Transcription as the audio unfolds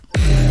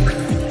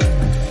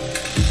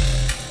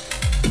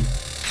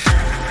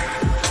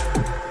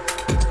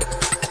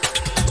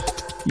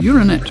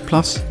Euronet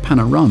Plus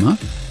Panorama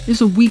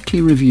is a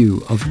weekly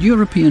review of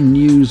European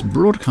news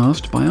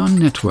broadcast by our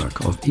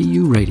network of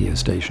EU radio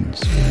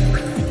stations.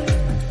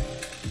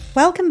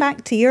 Welcome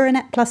back to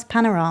Euronet Plus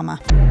Panorama.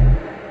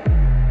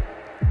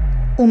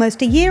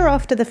 Almost a year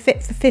after the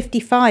Fit for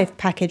 55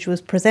 package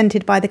was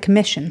presented by the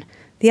Commission,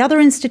 the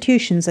other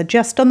institutions are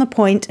just on the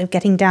point of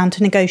getting down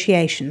to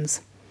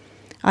negotiations.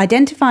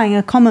 Identifying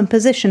a common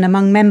position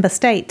among member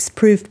states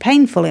proved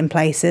painful in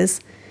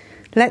places.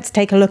 Let's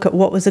take a look at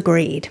what was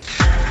agreed.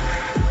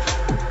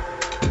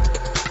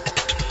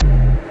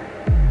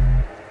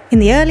 In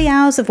the early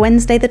hours of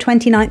Wednesday the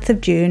 29th of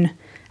June,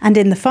 and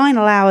in the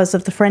final hours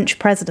of the French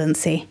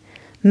presidency,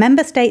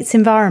 Member States'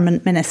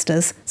 environment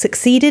ministers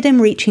succeeded in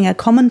reaching a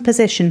common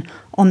position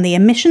on the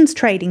Emissions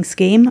Trading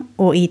Scheme,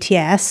 or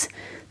ETS,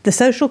 the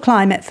Social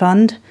Climate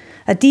Fund,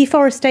 a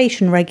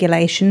deforestation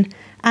regulation,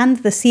 and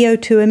the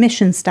CO2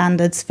 emission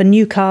standards for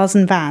new cars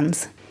and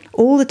vans.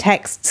 All the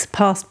texts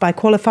passed by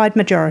qualified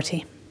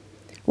majority.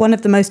 One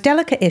of the most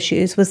delicate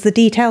issues was the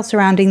detail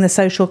surrounding the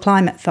Social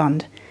Climate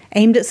Fund,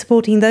 aimed at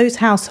supporting those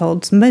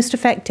households most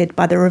affected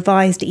by the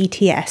revised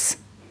ETS.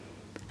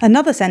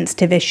 Another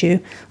sensitive issue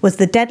was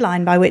the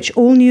deadline by which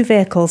all new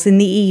vehicles in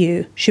the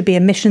EU should be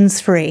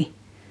emissions-free.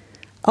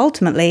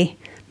 Ultimately,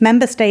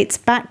 Member States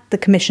backed the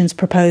Commission's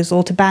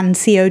proposal to ban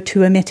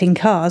CO2-emitting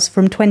cars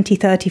from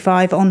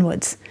 2035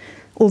 onwards,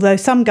 although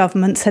some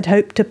governments had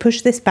hoped to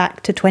push this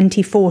back to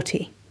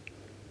 2040.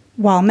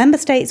 While Member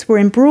States were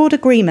in broad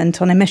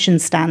agreement on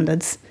emissions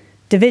standards,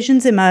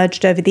 divisions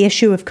emerged over the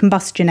issue of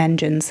combustion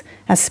engines,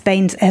 as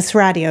Spain's Es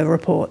Radio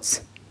reports.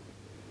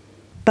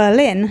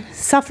 Berlin,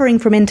 suffering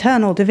from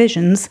internal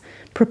divisions,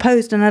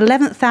 proposed an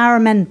 11th-hour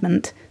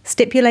amendment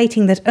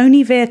stipulating that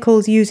only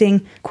vehicles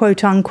using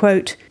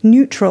quote-unquote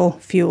neutral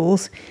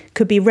fuels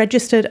could be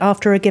registered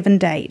after a given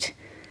date,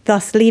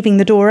 thus leaving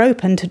the door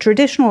open to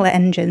traditional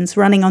engines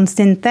running on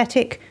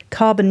synthetic,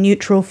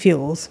 carbon-neutral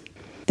fuels.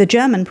 The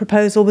German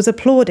proposal was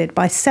applauded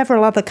by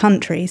several other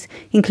countries,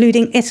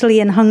 including Italy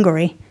and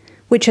Hungary,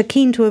 which are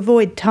keen to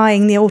avoid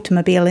tying the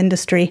automobile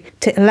industry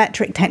to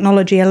electric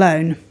technology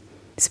alone.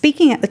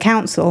 Speaking at the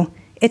Council,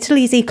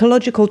 Italy's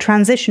Ecological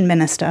Transition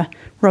Minister,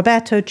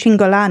 Roberto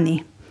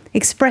Cingolani,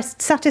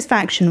 expressed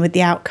satisfaction with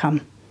the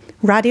outcome.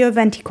 Radio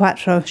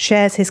 24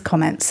 shares his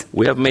comments.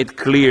 We have made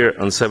clear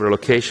on several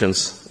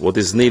occasions what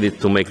is needed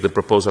to make the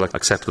proposal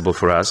acceptable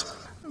for us.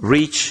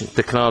 Reach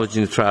technology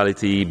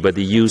neutrality by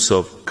the use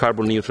of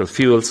carbon-neutral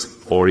fuels,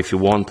 or if you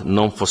want,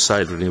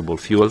 non-fossil renewable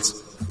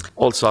fuels,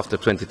 also after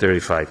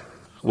 2035.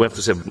 We have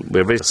to say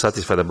we're very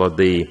satisfied about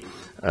the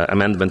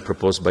amendment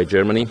proposed by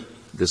Germany.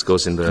 This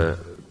goes in the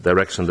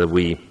direction that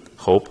we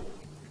hope.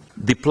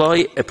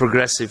 Deploy a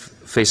progressive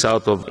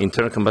phase-out of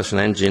internal combustion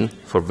engine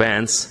for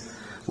vans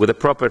with a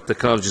proper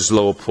technology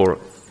slope for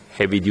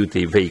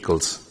heavy-duty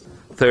vehicles.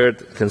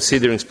 Third,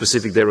 considering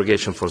specific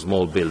derogation for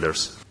small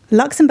builders.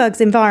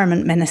 Luxembourg's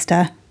Environment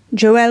Minister,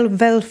 Joëlle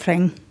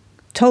Velfring,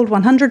 told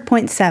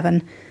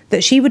 100.7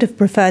 that she would have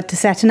preferred to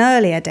set an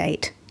earlier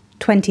date,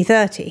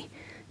 2030,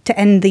 to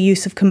end the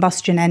use of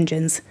combustion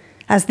engines,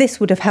 as this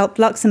would have helped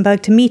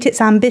Luxembourg to meet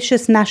its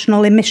ambitious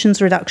national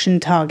emissions reduction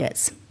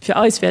targets. For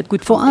us,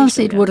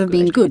 it would have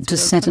been good to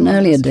set an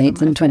earlier date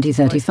than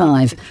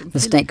 2035. The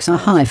stakes are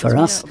high for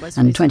us,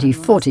 and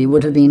 2040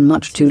 would have been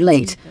much too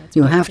late.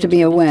 You have to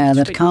be aware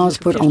that cars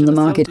put on the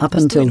market up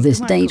until this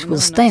date will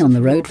stay on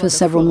the road for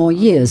several more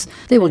years.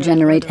 They will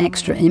generate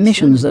extra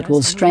emissions that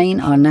will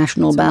strain our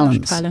national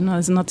balance.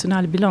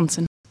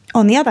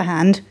 On the other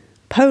hand,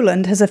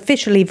 Poland has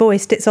officially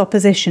voiced its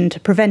opposition to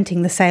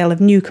preventing the sale of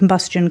new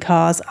combustion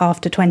cars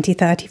after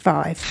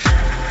 2035.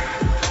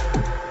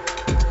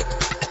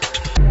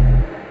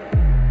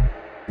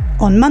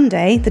 On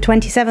Monday, the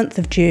 27th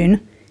of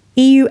June,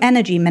 EU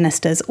energy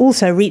ministers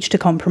also reached a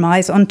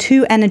compromise on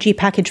two energy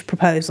package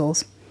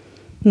proposals,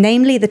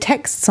 namely the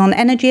texts on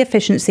energy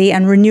efficiency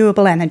and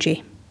renewable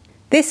energy.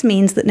 This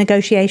means that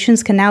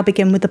negotiations can now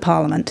begin with the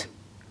Parliament.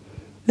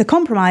 The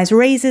compromise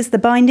raises the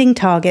binding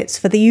targets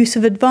for the use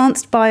of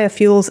advanced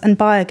biofuels and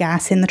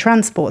biogas in the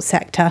transport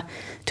sector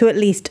to at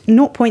least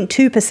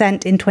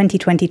 0.2% in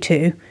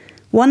 2022,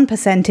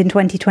 1% in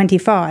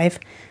 2025,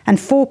 and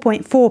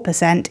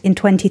 4.4% in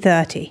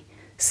 2030,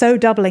 so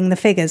doubling the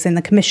figures in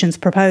the Commission's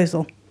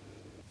proposal.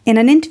 In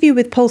an interview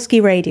with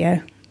Polski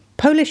Radio,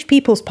 Polish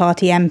People's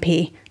Party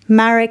MP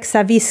Marek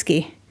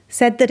Sawicki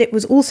said that it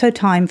was also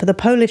time for the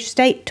Polish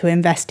state to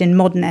invest in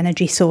modern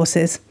energy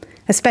sources,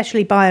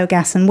 especially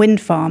biogas and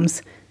wind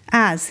farms,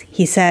 as,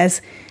 he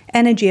says,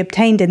 energy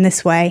obtained in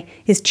this way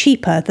is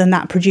cheaper than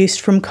that produced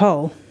from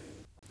coal.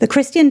 The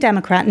Christian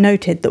Democrat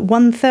noted that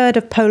 1/3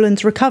 of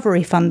Poland's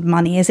recovery fund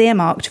money is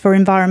earmarked for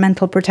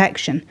environmental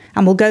protection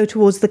and will go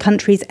towards the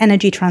country's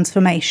energy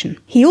transformation.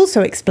 He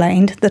also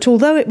explained that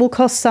although it will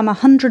cost some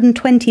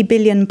 120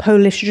 billion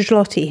Polish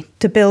zloty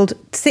to build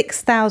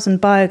 6,000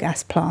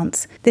 biogas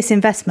plants. This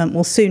investment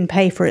will soon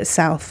pay for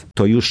itself.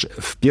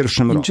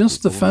 In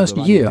just the first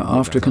year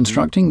after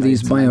constructing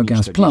these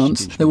biogas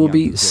plants, there will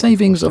be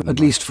savings of at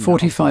least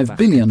 45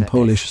 billion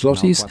Polish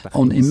zlotys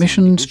on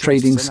emissions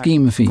trading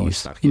scheme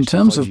fees. In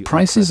terms of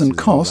prices and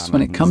costs,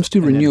 when it comes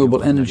to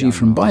renewable energy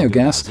from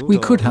biogas, we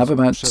could have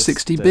about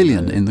 60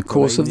 billion in the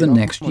course of the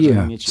next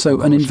year.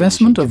 So an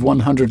investment of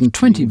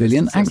 120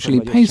 billion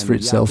actually pays for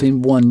itself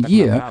in 1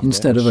 year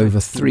instead of over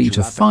 3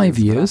 to 5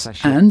 years,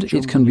 and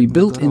it can be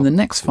built in the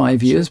next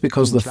 5 years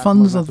because the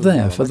funds are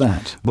there for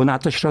that.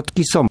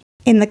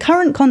 In the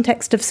current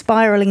context of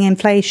spiralling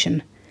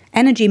inflation,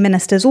 energy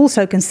ministers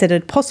also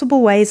considered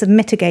possible ways of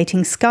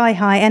mitigating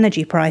sky-high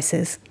energy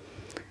prices.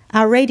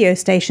 Our radio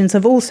stations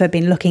have also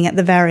been looking at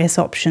the various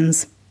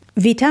options.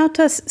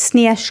 Vytautas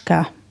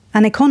Sniečka,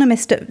 an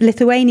economist at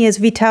Lithuania's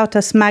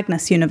Vytautas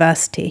Magnus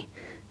University,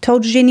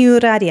 told Žinių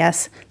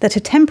Radijas that a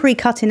temporary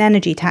cut in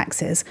energy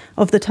taxes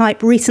of the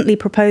type recently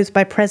proposed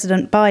by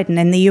President Biden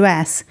in the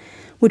US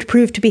would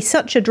prove to be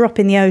such a drop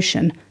in the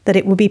ocean that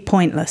it would be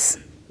pointless.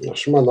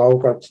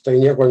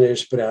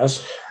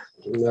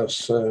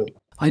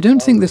 I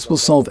don't think this will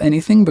solve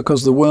anything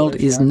because the world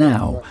is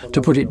now,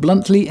 to put it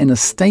bluntly, in a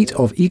state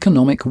of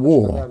economic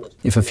war.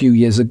 If a few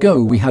years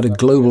ago we had a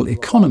global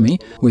economy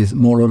with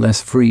more or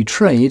less free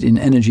trade in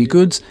energy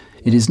goods,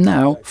 it is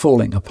now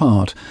falling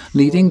apart,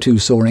 leading to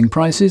soaring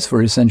prices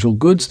for essential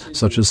goods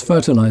such as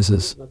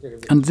fertilizers.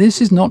 And this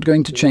is not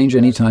going to change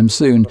anytime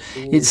soon.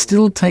 It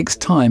still takes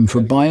time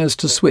for buyers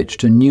to switch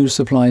to new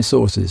supply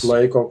sources.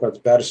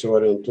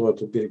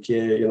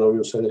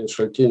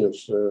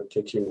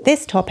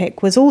 This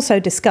topic was also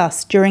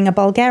discussed during a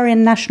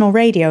Bulgarian national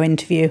radio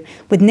interview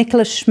with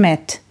Nicholas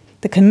Schmidt,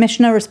 the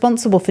commissioner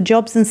responsible for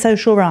jobs and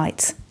social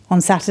rights,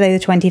 on Saturday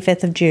the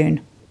 25th of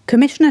June.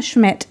 Commissioner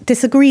Schmidt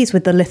disagrees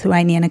with the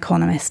Lithuanian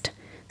economist,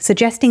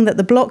 suggesting that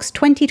the bloc's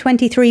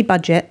 2023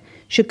 budget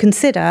should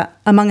consider,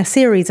 among a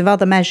series of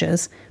other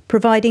measures,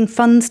 providing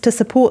funds to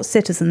support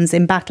citizens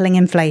in battling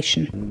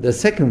inflation. The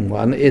second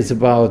one is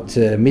about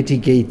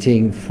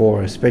mitigating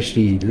for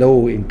especially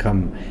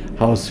low-income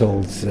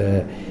households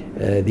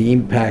the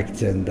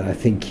impact, and I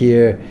think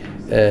here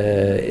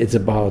it's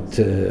about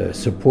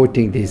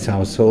supporting these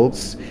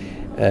households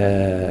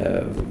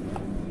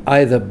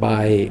either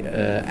by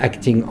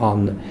acting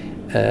on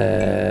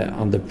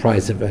the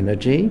price of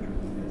energy,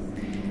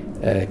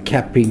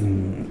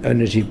 capping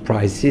energy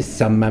prices.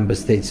 Some member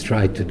states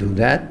try to do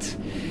that.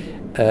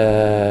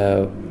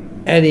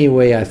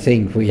 Anyway, I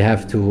think we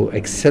have to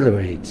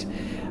accelerate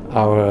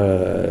our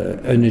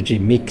energy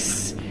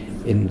mix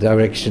in the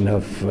direction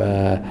of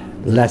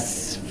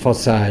less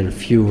fossil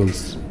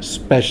fuels,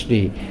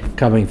 especially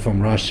coming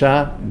from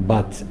Russia,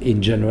 but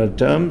in general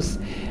terms,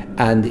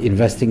 and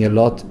investing a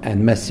lot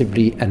and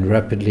massively and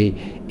rapidly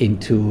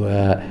into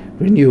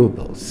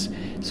renewables.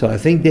 So I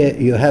think that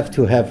you have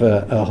to have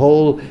a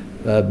whole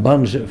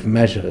bunch of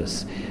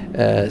measures,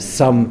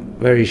 some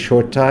very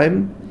short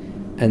time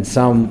and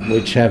some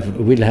which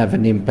will have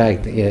an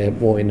impact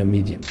more in the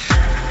medium.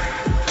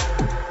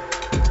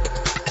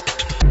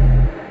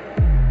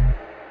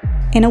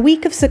 In a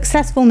week of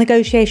successful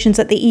negotiations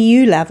at the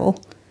EU level,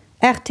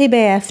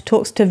 RTBF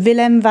talks to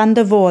Willem van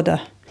der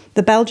Voorde,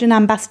 the Belgian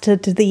ambassador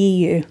to the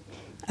EU,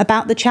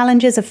 about the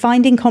challenges of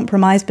finding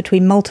compromise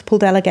between multiple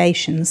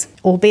delegations,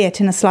 albeit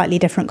in a slightly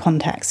different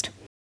context.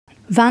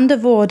 Van der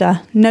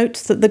Voorde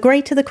notes that the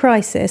greater the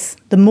crisis,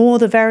 the more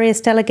the various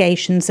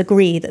delegations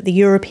agree that the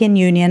European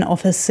Union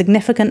offers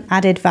significant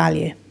added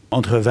value.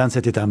 Entre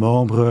 27 États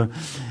membres,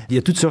 il y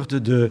a toutes sortes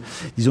de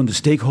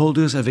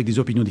stakeholders avec des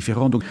opinions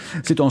différentes. Donc,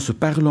 c'est en se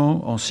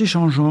parlant, en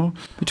s'échangeant.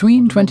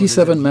 Between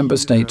 27 member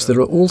states, there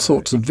are all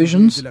sorts of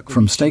visions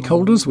from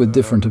stakeholders with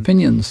different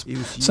opinions.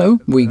 So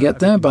we get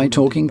there by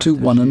talking to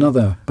one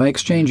another, by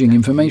exchanging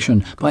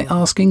information, by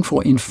asking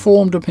for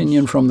informed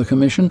opinion from the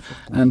Commission,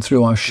 and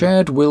through our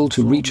shared will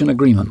to reach an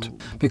agreement.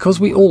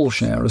 Because we all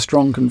share a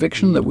strong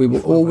conviction that we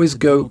will always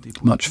go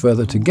much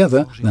further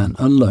together than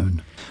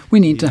alone. We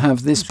need to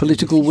have this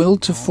political will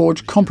to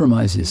forge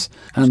compromises,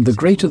 and the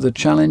greater the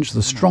challenge,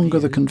 the stronger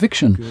the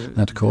conviction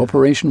that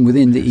cooperation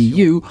within the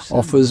EU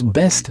offers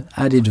best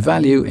added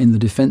value in the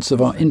defence of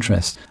our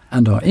interests,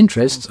 and our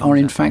interests are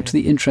in fact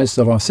the interests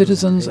of our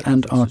citizens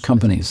and our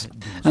companies.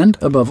 And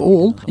above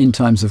all, in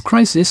times of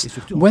crisis,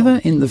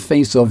 whether in the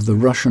face of the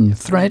Russian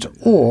threat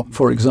or,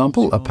 for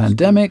example, a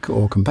pandemic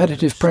or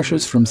competitive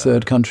pressures from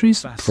third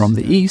countries, from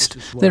the East,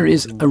 there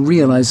is a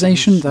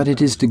realization that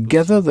it is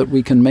together that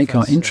we can make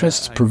our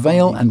interests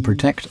prevail and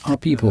protect our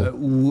people.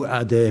 Ou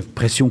à des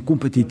pressions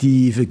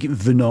compétitives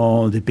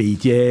venant des pays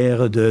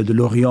tiers, de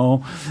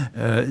l'Orient,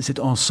 c'est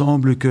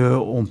ensemble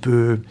qu'on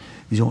peut,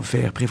 disons,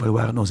 faire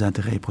prévaloir nos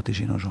intérêts et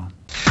protéger nos gens.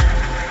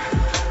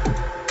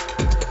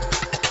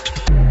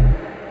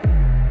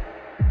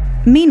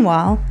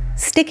 Meanwhile,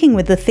 sticking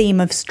with the theme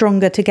of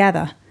stronger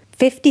together,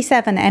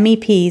 57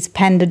 MEPs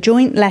penned a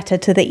joint letter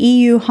to the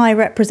EU High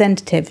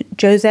Representative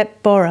Josep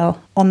Borrell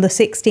on the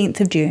 16th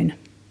of June.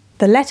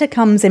 The letter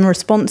comes in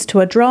response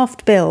to a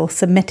draft bill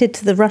submitted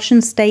to the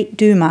Russian State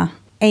Duma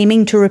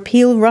aiming to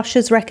repeal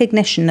Russia's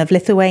recognition of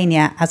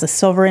Lithuania as a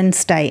sovereign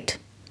state.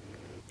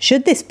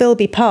 Should this bill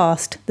be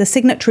passed, the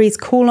signatories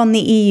call on the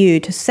EU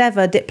to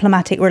sever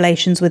diplomatic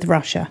relations with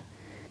Russia.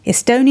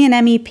 Estonian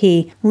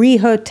MEP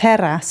Riho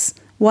Terras,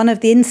 one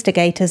of the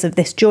instigators of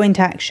this joint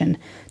action,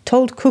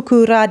 told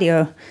Kuku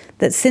Radio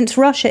that since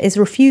Russia is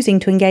refusing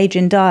to engage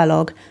in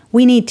dialogue,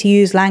 we need to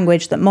use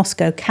language that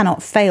Moscow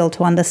cannot fail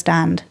to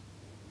understand.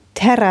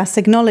 Terras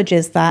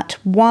acknowledges that,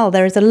 while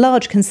there is a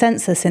large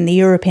consensus in the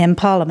European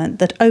Parliament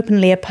that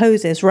openly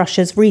opposes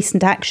Russia's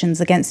recent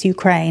actions against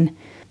Ukraine,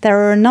 there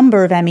are a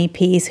number of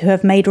MEPs who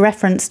have made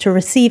reference to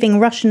receiving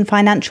Russian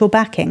financial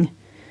backing.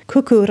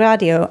 Kuku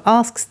Radio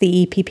asks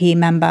the EPP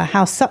member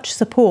how such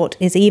support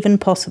is even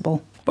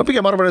possible. I think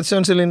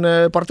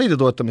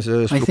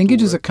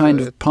it is a kind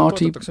of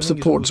party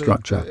support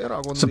structure.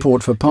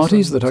 Support for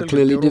parties that are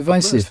clearly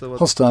divisive,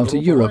 hostile to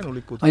Europe.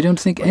 I don't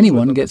think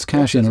anyone gets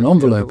cash in an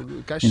envelope.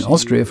 In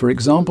Austria, for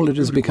example, it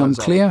has become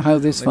clear how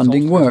this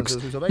funding works.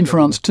 In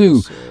France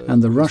too,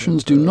 and the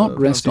Russians do not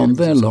rest on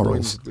their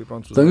laurels.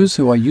 Those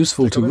who are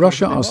useful to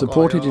Russia are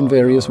supported in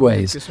various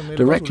ways,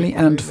 directly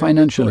and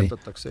financially.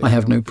 I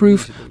have no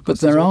proof, but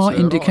there are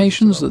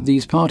indications that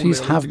these parties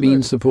have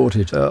been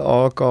supported.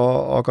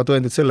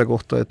 Selle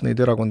kohta, et neid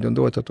erakondi on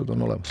toetatud,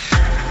 on olemas.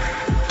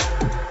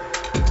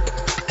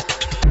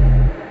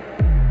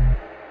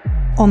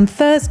 On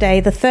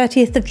Thursday, the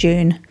 30th of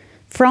June,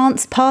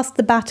 France passed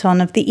the baton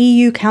of the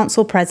EU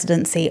Council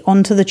presidency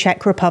onto the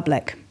Czech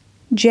Republic.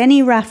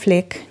 Jenny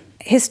Raflik,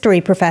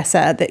 history professor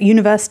at the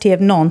University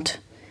of Nantes,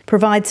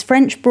 provides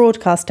French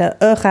broadcaster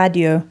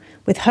Euradio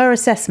with her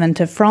assessment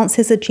of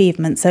France's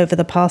achievements over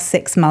the past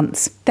 6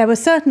 months. There were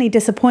certainly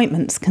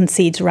disappointments,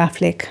 concedes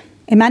Raflik.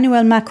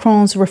 Emmanuel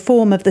Macron's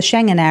reform of the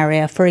Schengen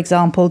area, for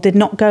example, did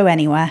not go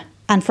anywhere,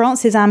 and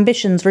France's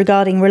ambitions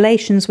regarding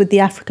relations with the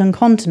African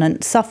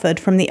continent suffered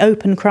from the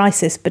open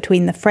crisis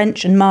between the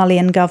French and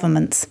Malian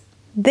governments.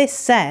 This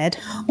said,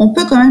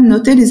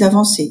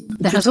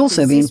 there has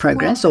also been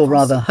progress, or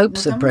rather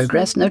hopes of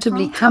progress,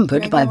 notably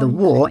hampered by the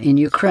war in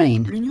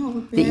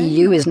Ukraine. The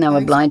EU is now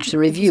obliged to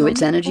review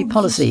its energy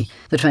policy.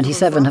 The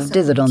 27 have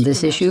dithered on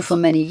this issue for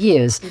many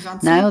years.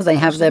 Now they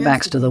have their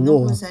backs to the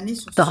wall.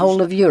 The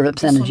whole of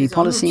Europe's energy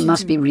policy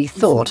must be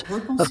rethought.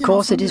 Of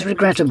course, it is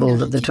regrettable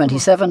that the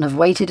 27 have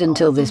waited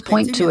until this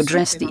point to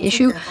address the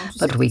issue,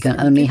 but we can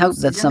only hope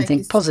that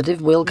something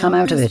positive will come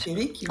out of it.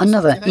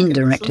 Another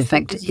indirect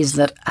effect is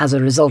that, as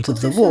a result of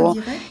the war,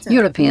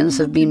 Europeans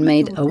have been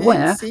made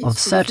aware of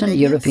certain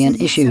European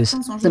issues.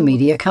 The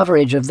media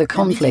coverage of the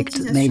conflict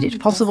made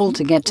it possible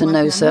to get to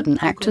know certain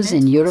actors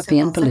in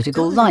European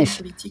political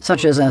life,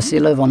 such as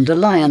Ursula von der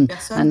Leyen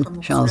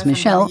and Charles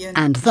Michel,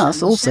 and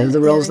thus also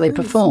the roles they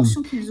perform.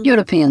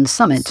 European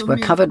summits were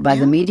covered by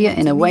the media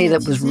in a way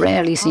that was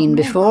rarely seen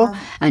before,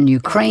 and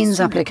Ukraine's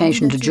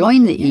application to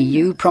join the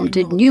EU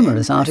prompted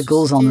numerous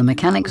articles on the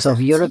mechanics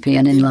of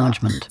European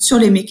enlargement.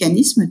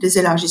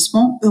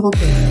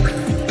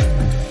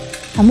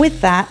 And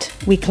with that,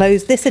 we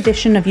close this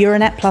edition of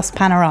Euronet Plus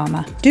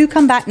Panorama. Do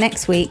come back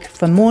next week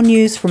for more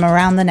news from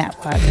around the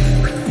network.